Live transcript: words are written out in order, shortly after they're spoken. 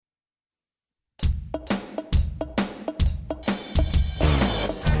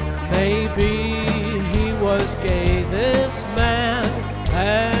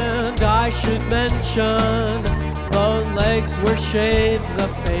attention. The legs were shaved, the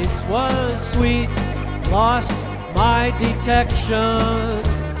face was sweet. Lost my detection.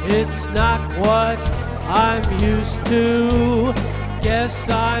 It's not what I'm used to. Guess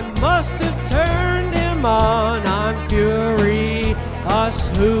I must have turned him on. I'm furious,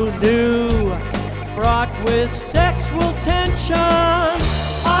 who knew? Fraught with sexual tension.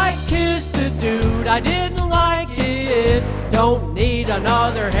 I kissed a dude, I didn't like it. Don't need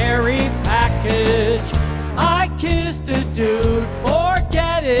another hairy package. I kissed a dude,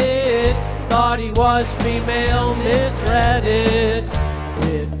 forget it. Thought he was female, misread it.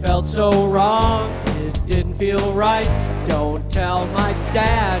 It felt so wrong, it didn't feel right. Don't tell my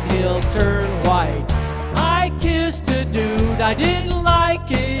dad, he'll turn white. I kissed a dude, I didn't like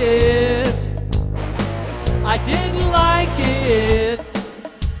it. I didn't like it.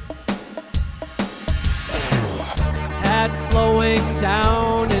 Had flowing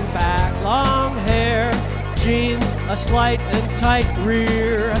down and back, long hair, jeans, a slight and tight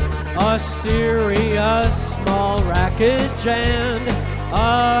rear, a serious small wreckage and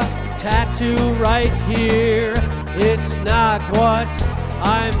a tattoo right here. It's not what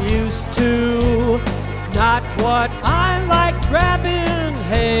I'm used to, not what I like grabbing.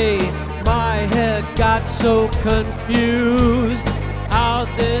 Hey, my head got so confused. How'd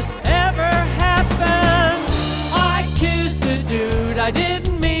this ever happen? I kissed a dude, I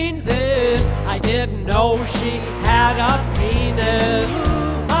didn't mean this. I didn't know she had a penis.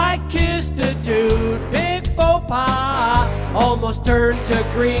 I kissed a dude, big faux pas. Almost turned to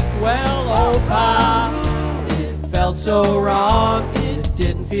Greek, well, opa. It felt so wrong, it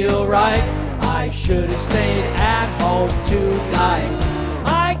didn't feel right. I should have stayed at home tonight.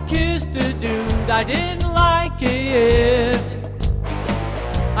 I kissed a dude, I didn't like it.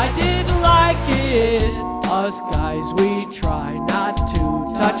 I didn't like it. Us guys, we try not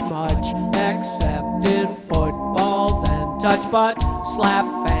to touch much, except in football. Then touch butt, slap,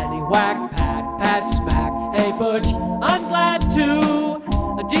 fanny, whack, pat, pat, smack. Hey butch, I'm glad to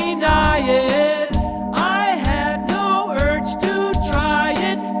deny it. I had no urge to try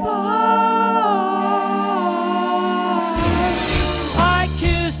it, I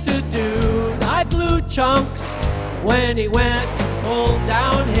kissed a dude, I blew chunks when he went, pulled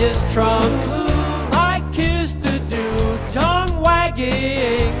down his trunks. I kissed a dude, tongue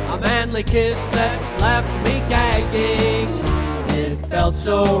wagging, a manly kiss that left me gagging. It felt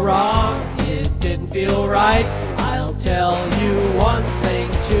so wrong, it didn't feel right. I'll tell you one thing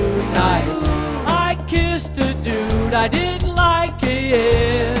tonight. I kissed a dude, I didn't like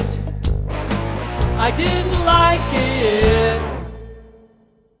it. I didn't like it.